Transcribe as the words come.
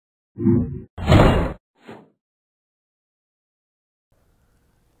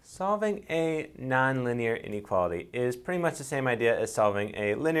Solving a nonlinear inequality is pretty much the same idea as solving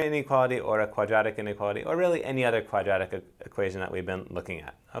a linear inequality or a quadratic inequality or really any other quadratic equation that we've been looking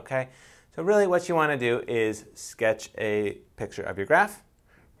at, okay? So really what you want to do is sketch a picture of your graph,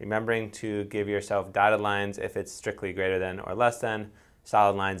 remembering to give yourself dotted lines if it's strictly greater than or less than,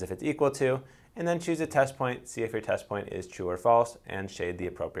 solid lines if it's equal to, and then choose a test point, see if your test point is true or false, and shade the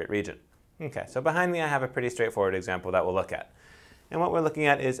appropriate region. Okay, so behind me I have a pretty straightforward example that we'll look at. And what we're looking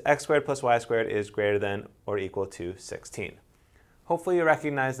at is x squared plus y squared is greater than or equal to 16. Hopefully you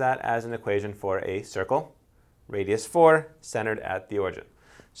recognize that as an equation for a circle, radius 4, centered at the origin.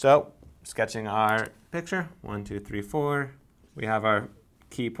 So sketching our picture, 1, 2, 3, 4, we have our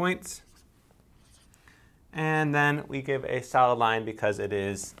key points. And then we give a solid line because it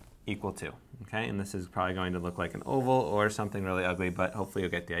is equal to. Okay, and this is probably going to look like an oval or something really ugly, but hopefully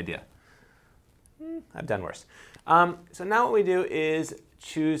you'll get the idea. I've done worse. So now what we do is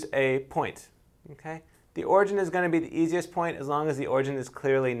choose a point. Okay? The origin is going to be the easiest point as long as the origin is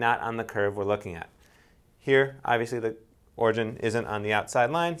clearly not on the curve we're looking at. Here, obviously, the origin isn't on the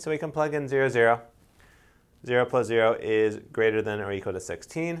outside line, so we can plug in 0, 0. 0 plus 0 is greater than or equal to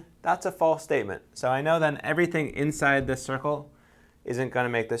 16. That's a false statement. So I know then everything inside this circle isn't going to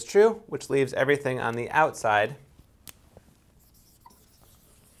make this true, which leaves everything on the outside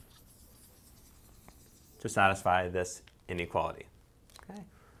to satisfy this inequality. Okay.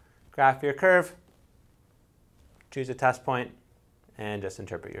 Graph your curve, choose a test point, and just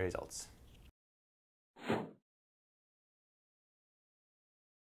interpret your results.